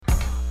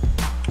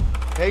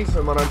Hey,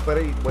 soy Manuel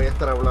Pérez y voy a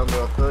estar hablando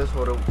a ustedes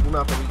sobre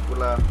una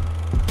película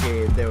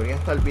que debería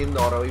estar viendo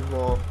ahora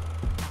mismo,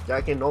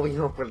 ya que no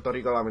vino a Puerto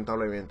Rico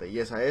lamentablemente, y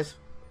esa es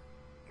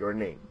Your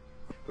Name.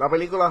 La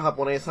película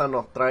japonesa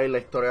nos trae la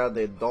historia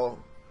de dos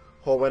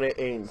jóvenes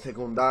en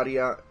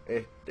secundaria,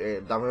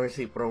 dame a ver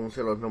si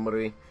pronuncio los nombres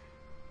bien,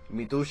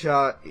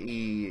 Mitusha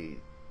y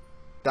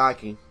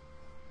Taki,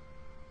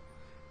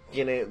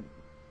 quienes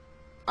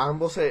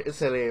ambos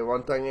se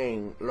levantan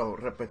en los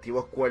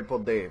respectivos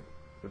cuerpos de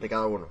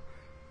cada uno.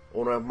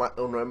 Uno es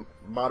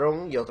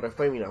varón y otro es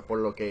fémina, por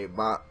lo que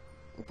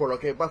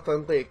es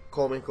bastante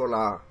cómico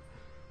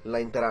la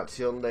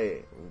interacción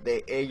de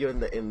ellos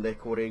en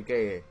descubrir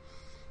que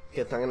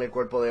están en el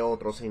cuerpo de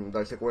otro sin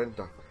darse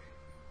cuenta.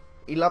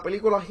 Y la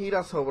película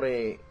gira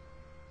sobre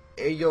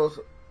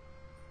ellos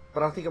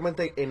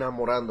prácticamente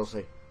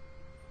enamorándose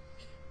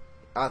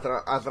a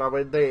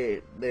través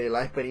de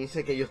la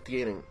experiencia que ellos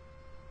tienen.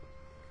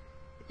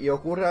 Y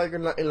ocurre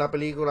algo en la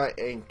película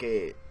en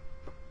que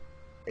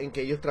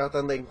ellos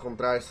tratan de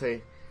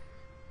encontrarse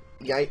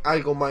y hay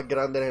algo más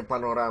grande en el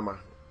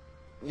panorama.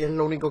 Y es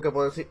lo único que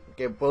puedo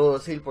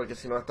decir porque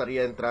si no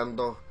estaría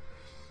entrando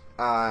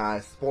a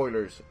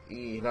spoilers.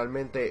 Y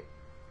realmente,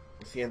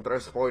 si entro a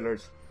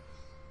spoilers,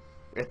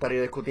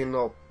 estaría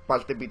discutiendo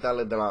partes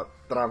vitales de la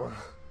trama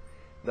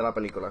de la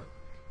película.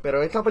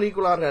 Pero esta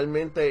película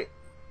realmente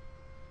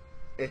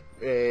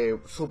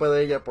supe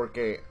de ella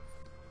porque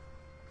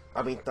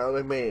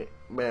amistades me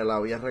la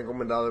habían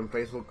recomendado en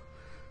Facebook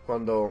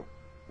cuando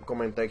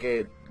comenté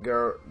que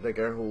The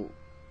Girl Who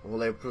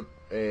Left Fruit,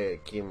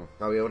 quien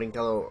había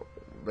brincado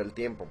del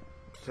tiempo.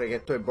 Sé que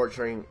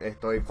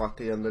estoy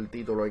fastidiando el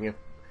título en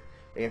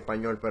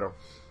español, pero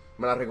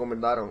me la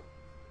recomendaron.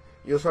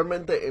 Y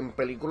usualmente en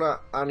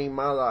películas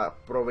animadas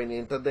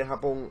provenientes de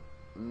Japón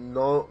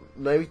no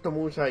he visto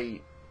muchas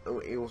y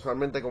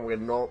usualmente como que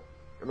no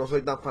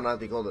soy tan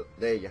fanático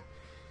de ellas.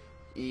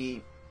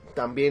 Y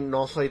también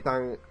no soy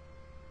tan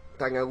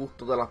a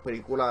gusto de las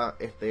películas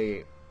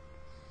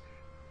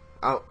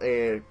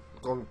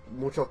con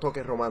muchos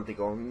toques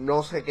románticos.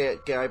 No sé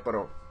qué hay,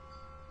 pero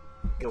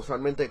que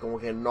usualmente como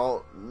que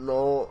no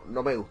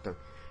me gustan.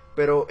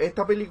 Pero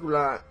esta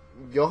película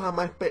yo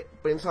jamás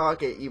pensaba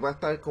que iba a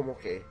estar como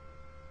que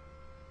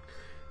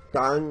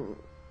tan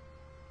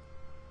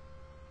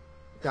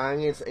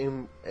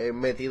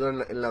metido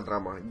en la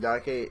trama,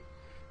 ya que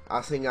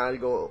hacen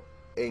algo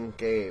en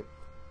que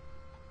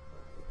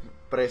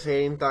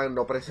presentan,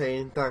 no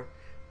presentan,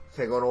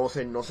 se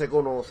conocen, no se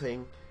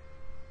conocen,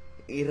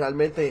 y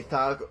realmente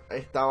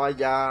estaba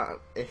ya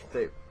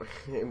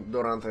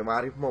durante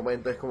varios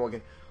momentos como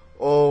que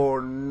oh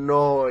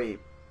no, y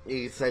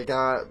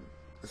cerca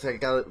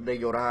de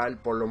llorar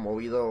por lo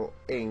movido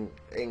en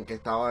que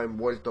estaba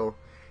envuelto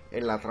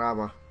en la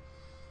trama.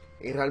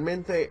 Y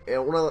realmente es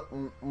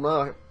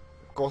una de las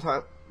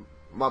cosas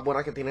más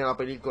buenas que tiene la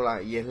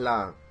película, y es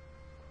la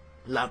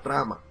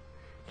trama.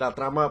 La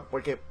trama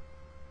porque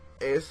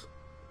es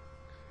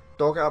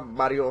toca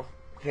varios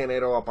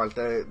géneros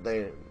aparte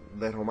de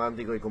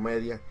romántico y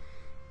comedia,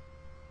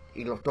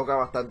 y los toca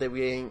bastante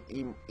bien,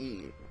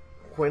 y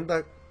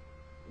cuenta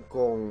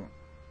con,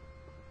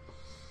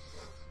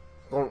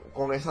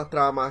 con esas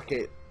tramas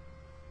que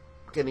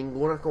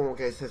ninguna como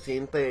que se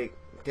siente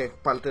que es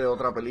parte de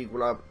otra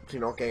película,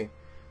 sino que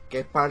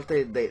es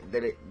parte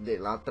de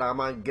la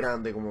trama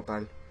grande como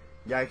tal,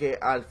 ya que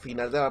al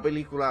final de la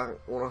película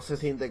uno se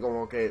siente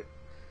como que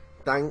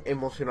tan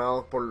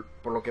emocionado por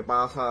lo que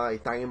pasa y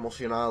tan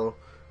emocionado,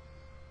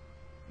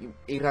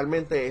 y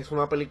realmente es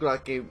una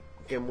película que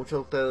muchos de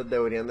ustedes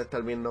deberían de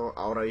estar viendo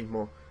ahora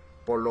mismo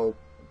por lo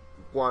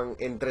cuán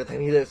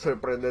entretenida y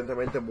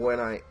sorprendentemente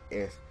buena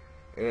es.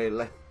 El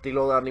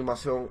estilo de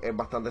animación es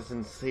bastante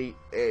sencilla,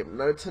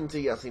 no es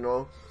sencilla,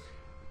 sino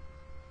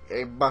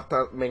es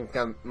bastante,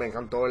 me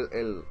encantó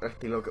el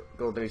estilo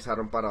que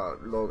utilizaron para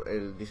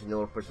el diseño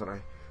de los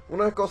personajes.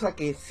 Una cosa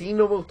que sí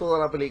no me gustó de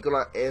la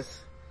película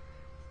es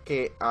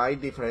que hay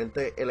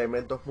diferentes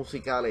elementos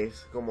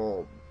musicales,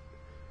 como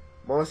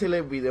vamos a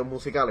decirle videos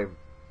musicales.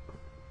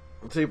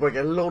 Sí, porque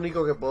es lo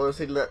único que puedo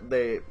decir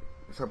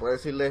se puede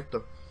decir de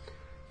esto,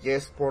 y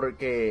es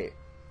porque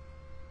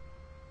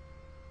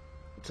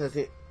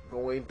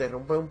como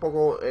interrumpe un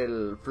poco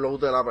el flow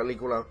de la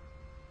película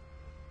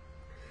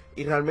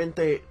y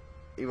realmente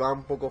iba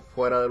un poco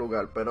fuera de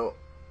lugar, pero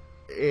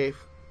eh,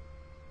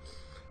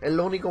 es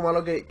lo único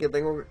malo que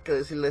tengo que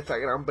decir de esta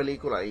gran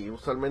película. Y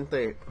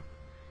usualmente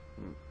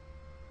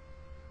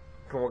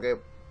como que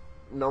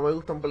no me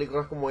gustan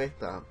películas como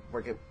esta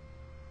porque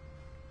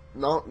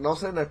no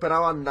sé, no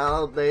esperaba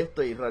nada de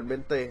esto, y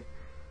realmente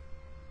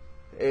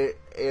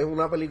es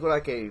una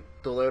película que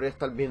tú deberías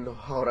estar viendo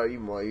ahora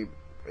mismo, y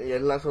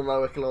es la segunda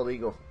vez que lo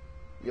digo.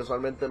 Y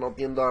usualmente no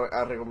tiendo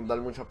a recomendar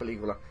muchas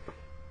películas,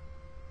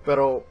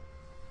 pero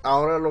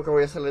ahora lo que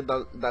voy a hacer es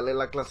darle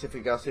la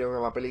clasificación a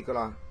la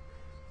película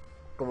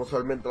como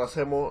usualmente lo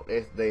hacemos,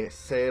 es de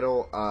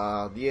 0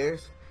 a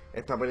 10.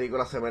 Esta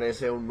película se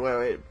merece un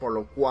 9, por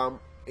lo cual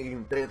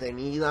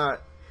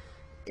entretenida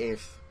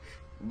es.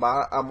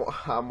 Va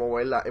a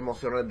mover las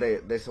emociones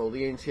de su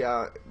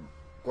audiencia,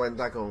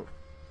 cuenta con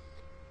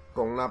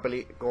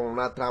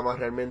una trama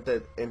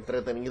realmente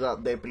entretenida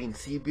de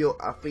principio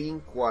a fin,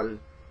 cual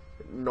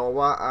no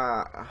va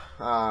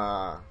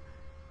a,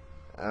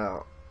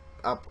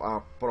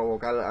 a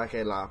provocar a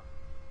que la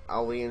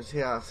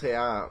audiencia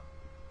sea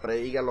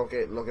prediga lo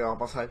que va a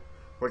pasar,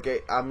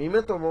 porque a mí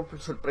me tomó por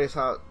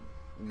sorpresa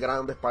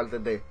grandes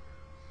partes de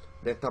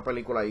esta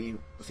película, y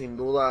sin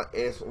duda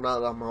es una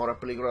de las mejores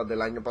películas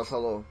del año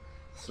pasado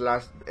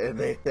slash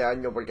de este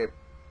año, porque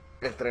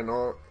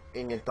estrenó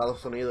en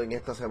Estados Unidos en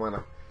esta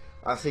semana.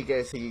 Así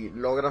que si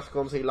logras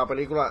conseguir la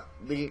película,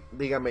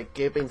 dígame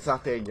qué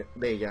pensaste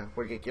de ella,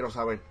 porque quiero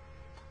saber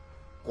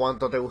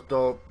cuánto te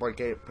gustó,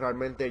 porque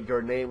realmente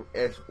Your Name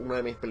es una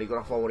de mis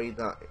películas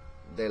favoritas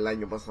del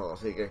año pasado.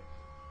 Así que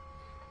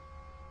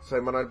soy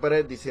Manuel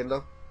Pérez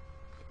diciendo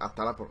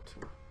hasta la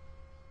próxima.